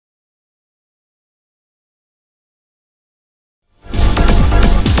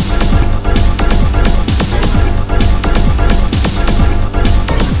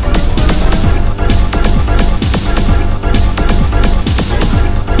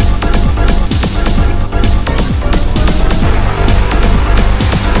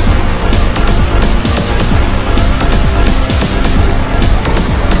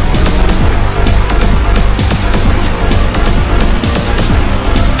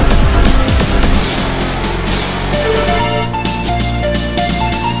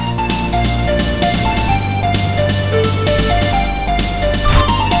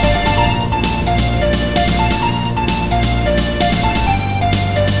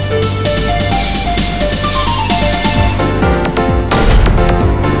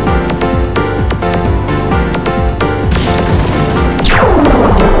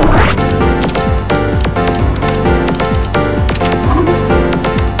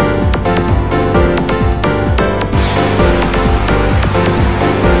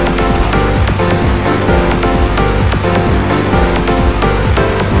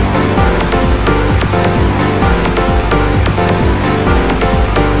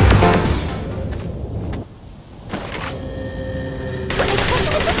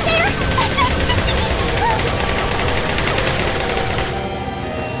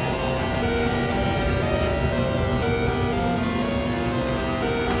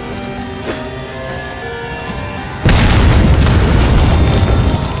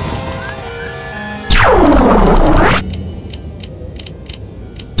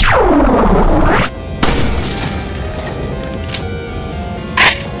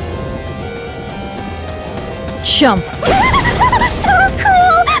Jump. So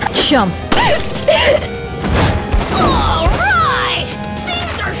cool! Jump. Alright!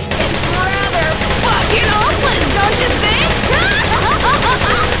 Things are it's rather fucking hopeless, don't you think?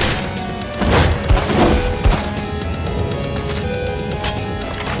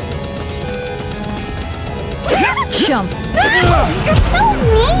 Jump. You're so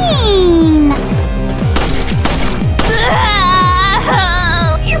mean!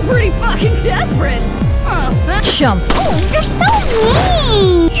 You're pretty fucking desperate! Jump. Oh, you're so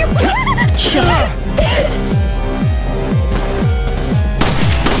mean! Jump.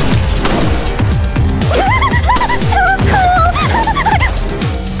 So cool!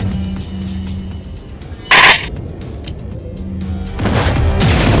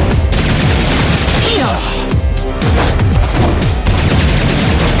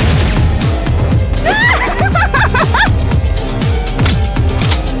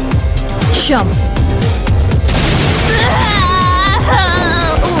 Jump.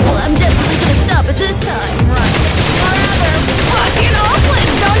 Oh, I'm definitely gonna stop it this time, right? Rather fucking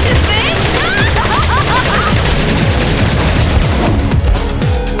hopeless, don't you think?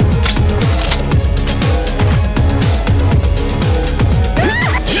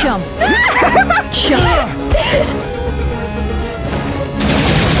 Jump. Jump.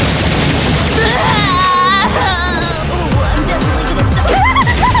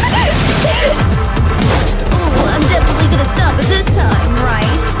 I'm definitely gonna stop it this time,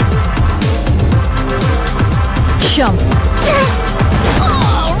 right? Jump.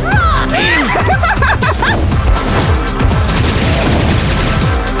 Alright!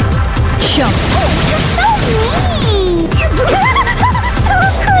 Jump. Oh, you're so mean! So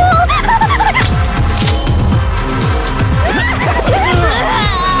cool!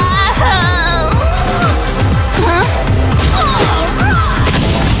 Huh? Alright!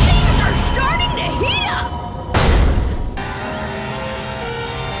 Things are starting to heat up!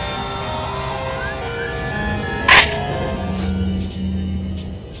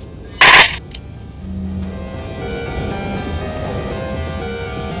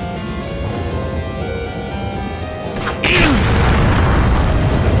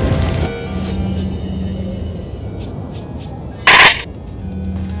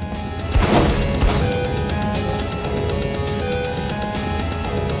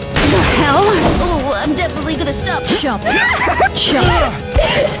 Hell? Oh, I'm definitely gonna stop. Jump. Jump.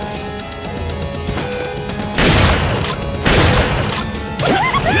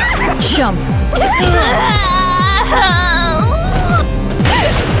 Jump.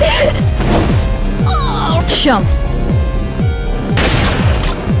 Oh, Jump.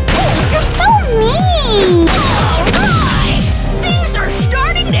 you're so mean! Alright! Things are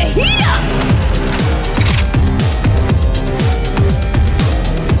starting to heat up!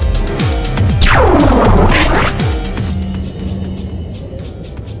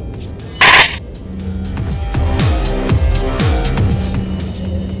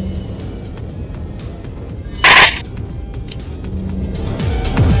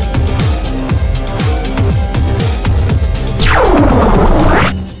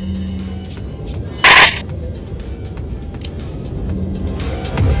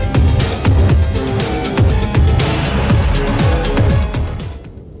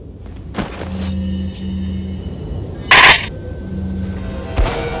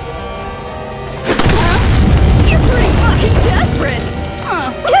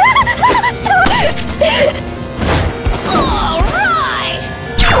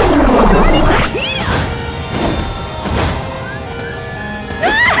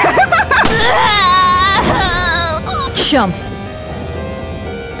 Jump.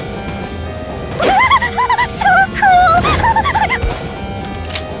 So cool!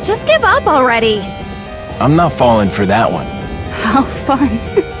 Just give up already. I'm not falling for that one. How fun.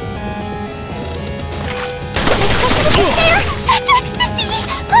 There! Such ecstasy!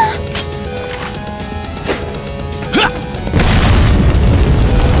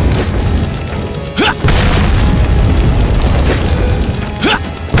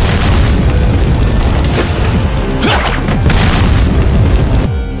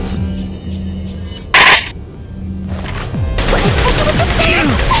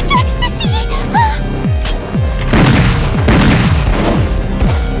 Such ecstasy!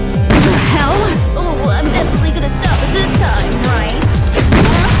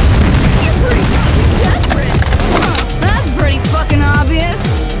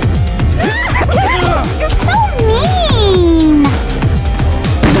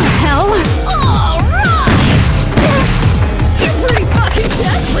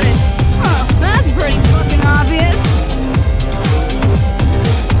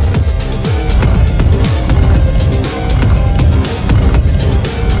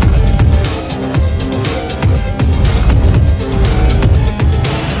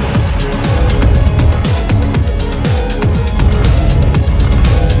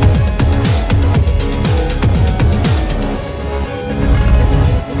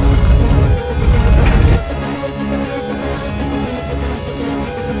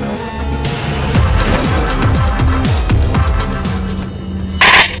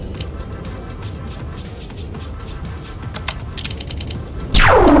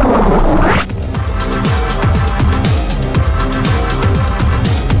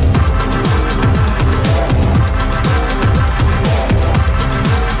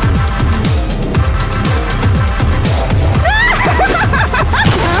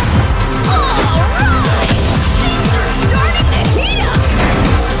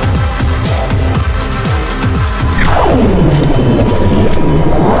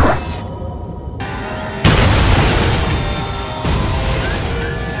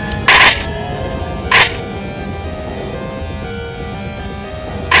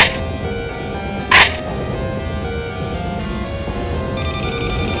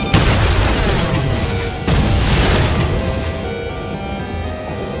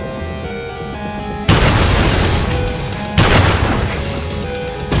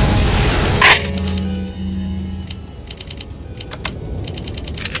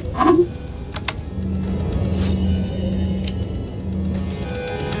 A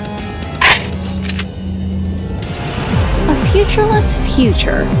futureless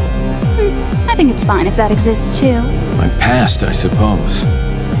future. I think it's fine if that exists too. My past, I suppose.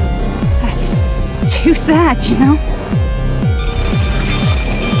 That's too sad, you know?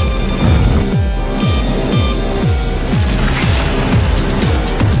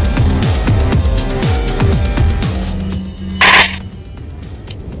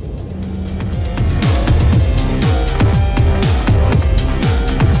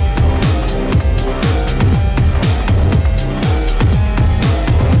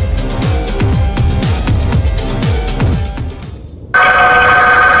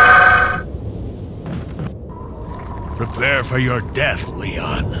 Prepare for your death,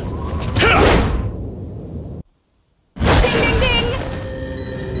 Leon. Ding ding ding!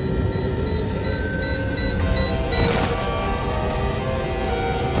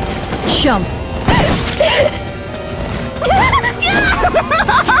 Jump.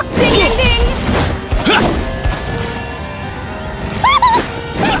 Ding ding ding!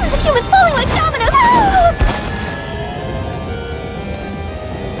 The humans falling like dominoes!